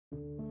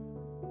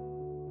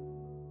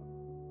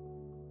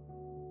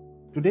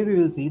Today we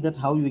will see that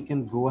how we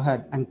can go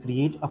ahead and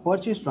create a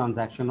purchase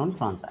transaction on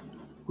TranZact.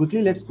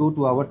 Quickly, let's go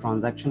to our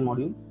transaction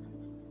module.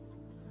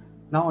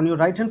 Now on your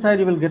right hand side,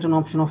 you will get an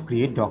option of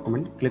create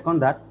document. Click on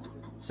that,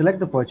 select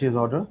the purchase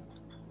order.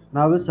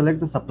 Now I will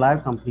select the supplier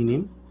company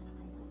name.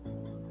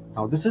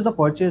 Now this is the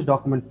purchase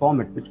document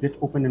format which gets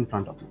opened in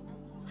front of you.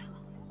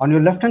 On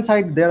your left hand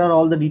side, there are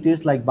all the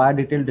details like buyer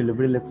detail,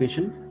 delivery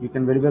location. You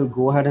can very well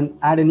go ahead and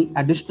add any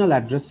additional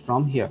address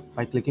from here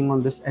by clicking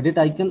on this edit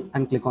icon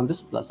and click on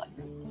this plus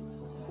icon.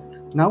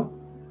 Now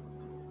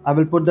I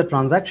will put the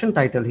transaction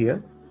title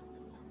here,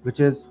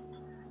 which is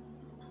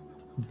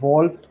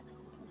Vault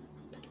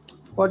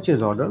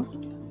purchase order.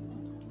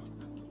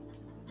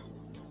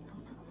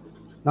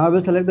 Now I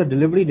will select the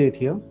delivery date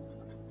here,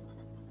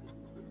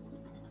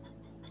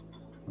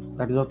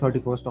 that is the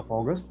 31st of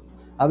August.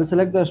 I will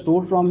select the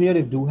store from here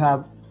if do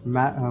have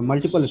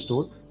multiple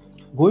store.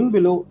 Going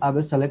below, I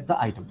will select the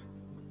item.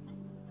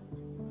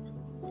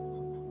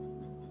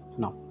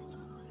 Now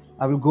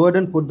I will go ahead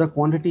and put the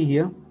quantity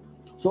here.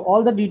 So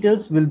all the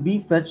details will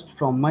be fetched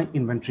from my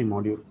inventory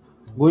module.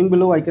 Going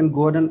below, I can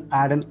go ahead and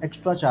add an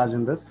extra charge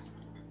in this.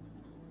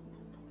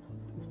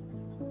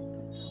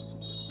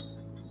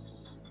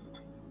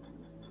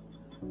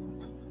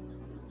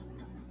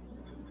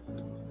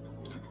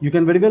 You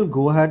can very well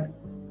go ahead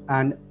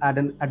and add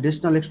an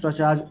additional extra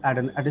charge, add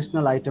an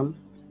additional item.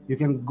 You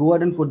can go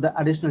ahead and put the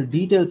additional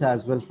details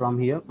as well from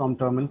here, from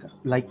term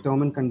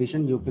and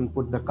condition. You can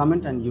put the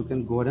comment and you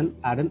can go ahead and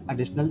add an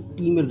additional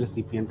email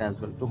recipient as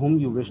well to whom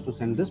you wish to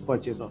send this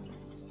purchase order.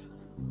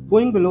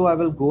 Going below, I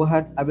will go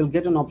ahead, I will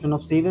get an option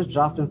of save as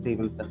draft and save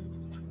and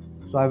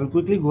send. So I will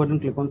quickly go ahead and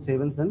click on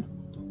save and send.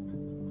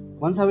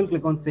 Once I will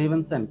click on save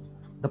and send,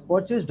 the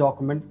purchase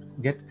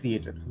document get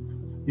created.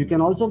 You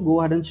can also go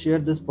ahead and share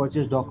this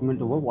purchase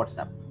document over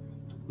WhatsApp.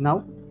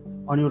 Now,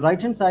 on your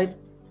right hand side,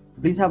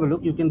 please have a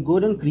look. You can go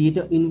ahead and create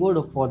an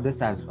invert for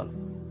this as well.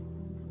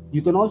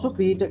 You can also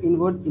create an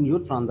invert in your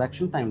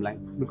transaction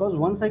timeline, because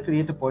once I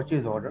create a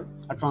purchase order,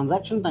 a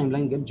transaction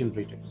timeline gets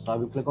generated. So I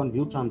will click on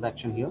view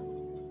transaction here.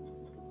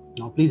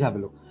 Now please have a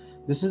look.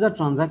 This is a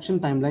transaction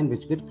timeline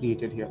which get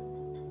created here.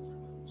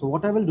 So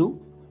what I will do,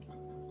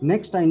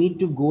 next I need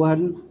to go ahead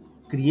and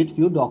create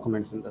few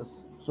documents in this.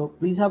 So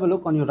please have a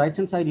look. On your right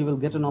hand side, you will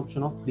get an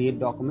option of create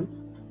document.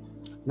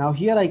 Now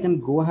here I can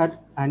go ahead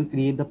and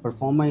create the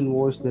performer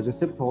invoice, the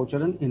receipt voucher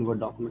and invert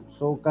document.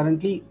 So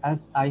currently,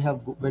 as I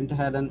have went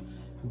ahead and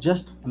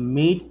just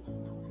made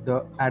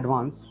the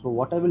advance, so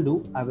what I will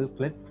do, I will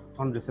click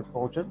on receipt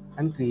voucher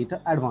and create an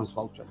advance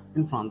voucher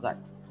in TranZact.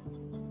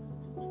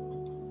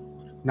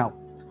 Now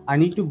I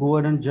need to go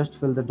ahead and just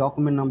fill the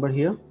document number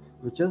here,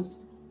 which is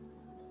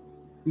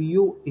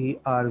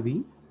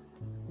POARV.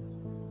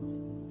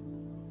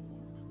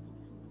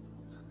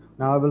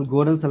 Now I will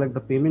go ahead and select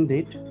the payment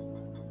date.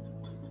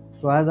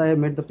 So as I have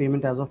made the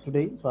payment as of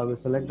today, so I will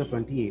select the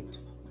 28th.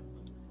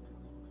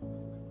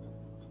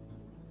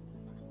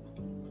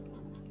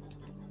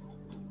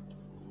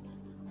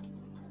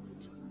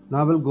 Now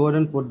I will go ahead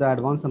and put the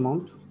advance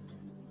amount.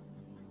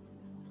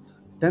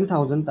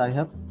 10,000 I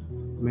have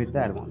made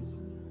the advance.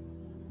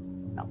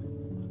 Now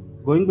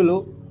going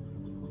below,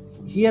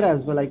 here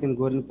as well I can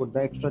go ahead and put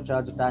the extra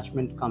charge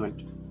attachment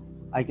comment.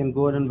 I can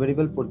go ahead and very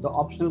well put the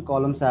optional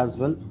columns as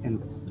well in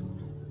this.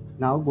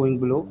 Now going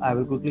below, I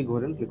will quickly go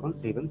ahead and click on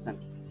save and send.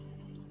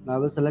 Now I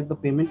will select the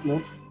payment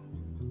mode.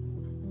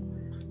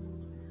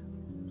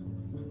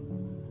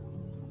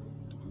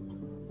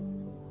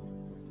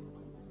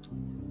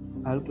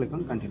 I will click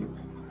on continue.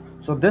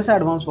 So this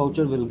advance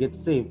voucher will get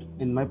saved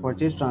in my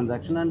purchase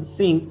transaction and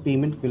same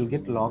payment will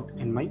get logged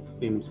in my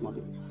payments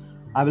module.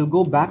 I will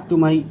go back to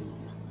my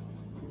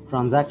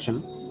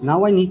transaction.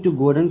 Now I need to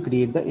go ahead and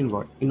create the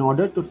invert in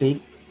order to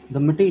take the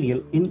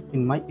material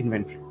in my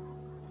inventory.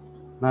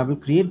 Now I will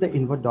create the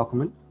invert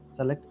document,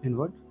 select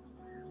invert,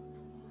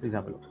 please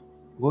have a look.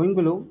 Going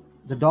below,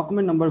 the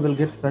document number will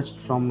get fetched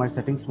from my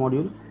settings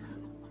module.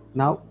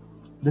 Now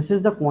this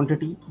is the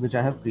quantity which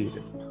I have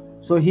created.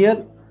 So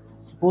here,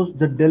 suppose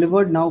the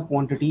delivered now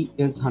quantity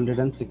is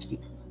 160.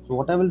 So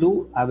what I will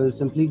do, I will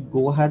simply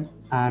go ahead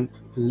and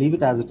leave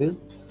it as it is.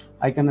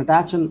 I can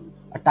attach an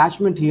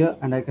attachment here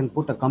and I can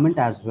put a comment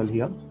as well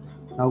here.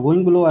 Now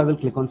going below, I will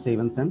click on save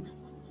and send.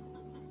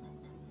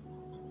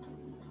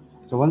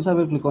 So once I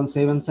will click on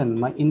save and send,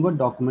 my invert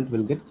document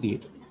will get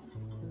created.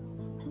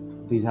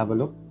 Please have a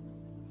look.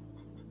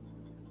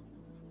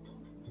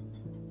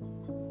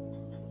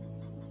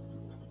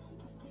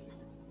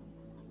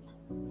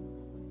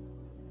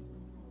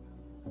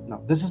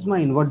 Now this is my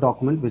invert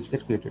document which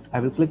gets created. I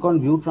will click on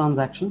view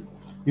transaction.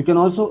 You can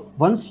also,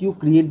 once you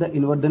create the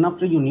invert, then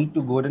after you need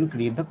to go ahead and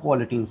create the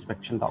quality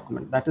inspection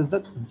document. That is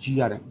the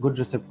GRN, good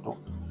receipt note.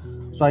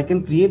 So I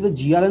can create the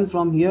GRN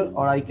from here,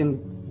 or I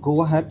can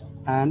go ahead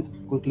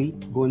and quickly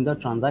go in the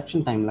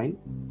transaction timeline.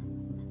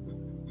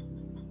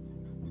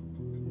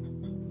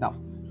 Now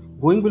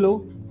going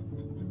below,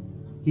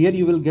 here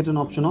you will get an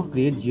option of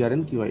create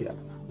GRN QIR.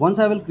 Once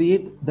I will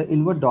create the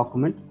invert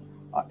document,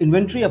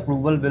 Inventory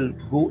approval will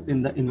go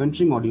in the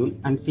inventory module,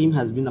 and same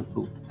has been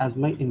approved. As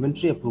my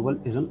inventory approval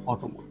is on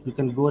auto mode, you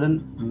can go ahead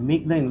and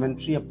make the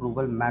inventory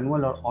approval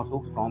manual or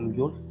auto from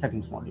your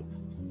settings module.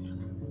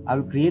 I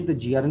will create the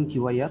GRN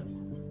QIR.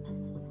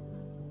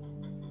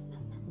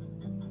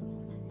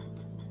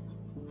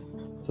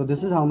 So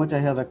this is how much I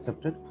have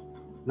accepted.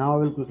 Now I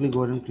will quickly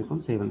go ahead and click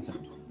on save and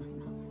send.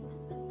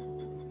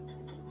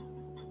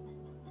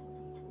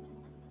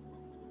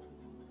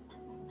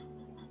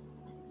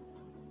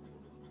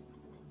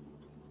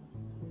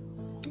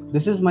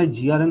 This is my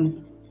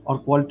GRN or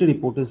quality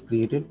report is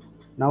created.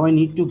 Now I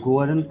need to go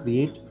ahead and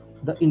create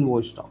the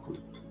invoice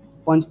document,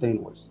 punch the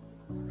invoice.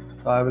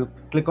 So I will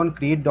click on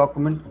create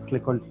document,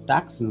 click on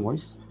tax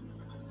invoice.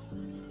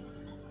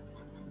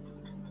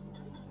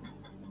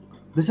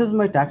 This is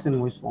my tax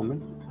invoice format.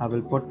 I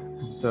will put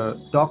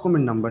the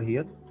document number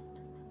here,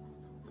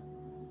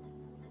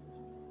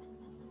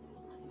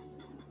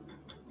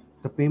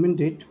 the payment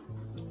date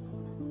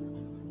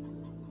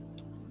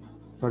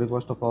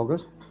 31st of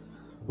August.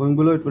 Going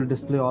below, it will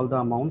display all the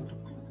amount.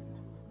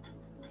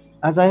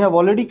 As I have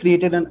already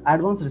created an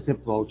advance receipt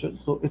voucher,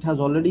 so it has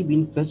already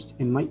been fetched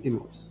in my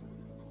invoice.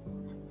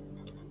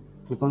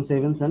 Click on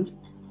save and send.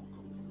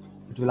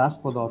 It will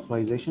ask for the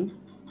authorization.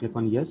 Click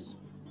on yes.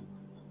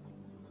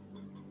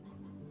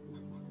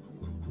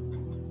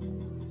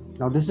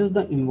 Now this is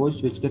the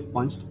invoice which gets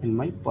punched in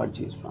my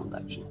purchase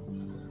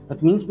transaction.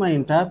 That means my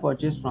entire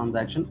purchase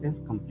transaction is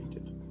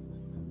completed.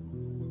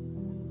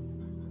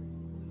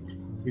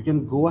 You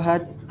can go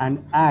ahead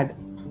and add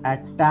a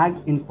tag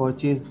in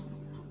purchase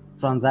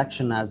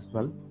transaction as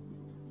well.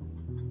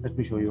 Let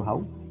me show you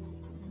how.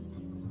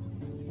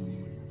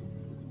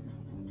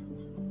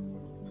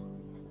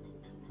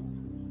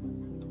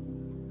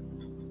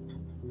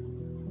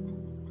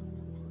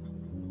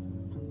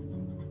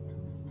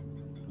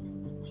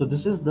 So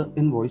this is the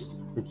invoice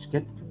which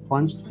gets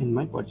punched in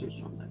my purchase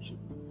transaction.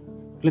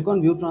 Click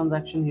on view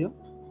transaction here.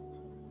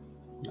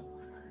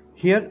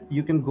 Here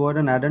you can go ahead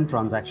and add a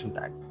transaction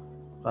tag.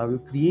 So I will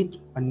create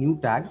a new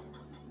tag.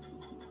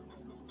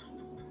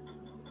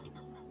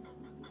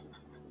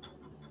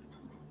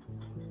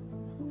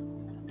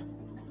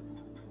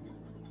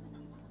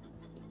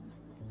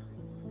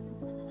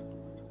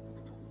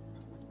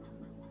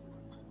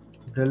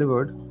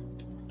 Delivered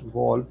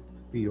wall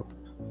PO.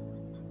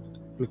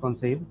 Click on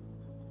save.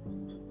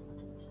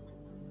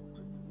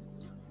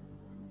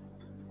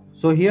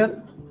 So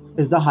here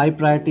is the high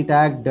priority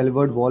tag,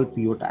 delivered wall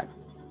PO tag.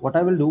 What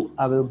I will do,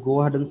 I will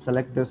go ahead and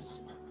select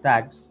this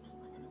tags.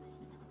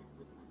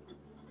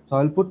 So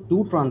I will put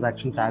two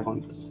transaction tag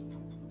on this.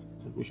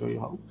 Let me show you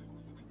how.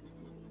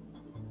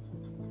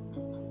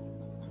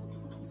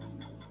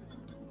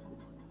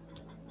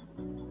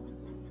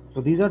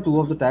 So these are two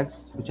of the tags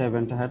which I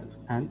went ahead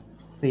and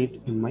saved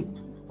in my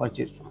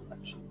purchase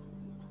transaction.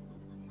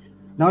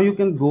 Now you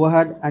can go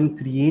ahead and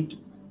create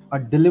a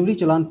delivery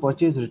challan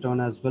purchase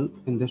return as well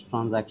in this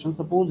transaction.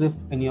 Suppose if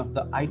any of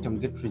the item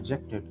get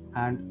rejected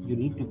and you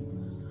need to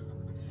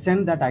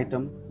send that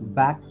item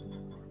back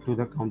to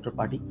the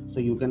counterparty, so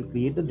you can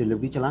create the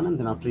delivery challan and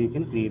then after you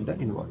can create the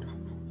invert.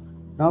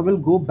 Now I will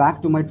go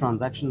back to my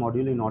transaction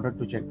module in order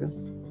to check this.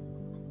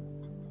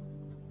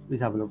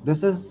 Please have a look.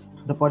 This is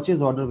the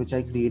purchase order which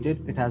I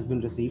created. It has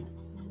been received.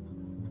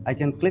 I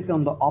can click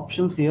on the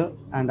options here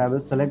and I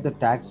will select the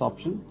tags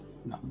option.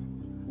 Now,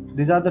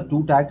 these are the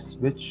two tags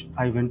which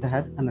I went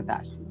ahead and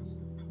attached this.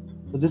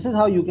 So this is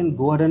how you can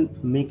go ahead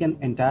and make an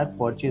entire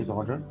purchase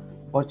order,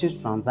 purchase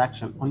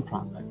transaction on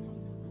TranZact.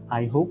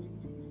 I hope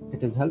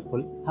it is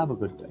helpful. Have a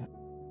good day.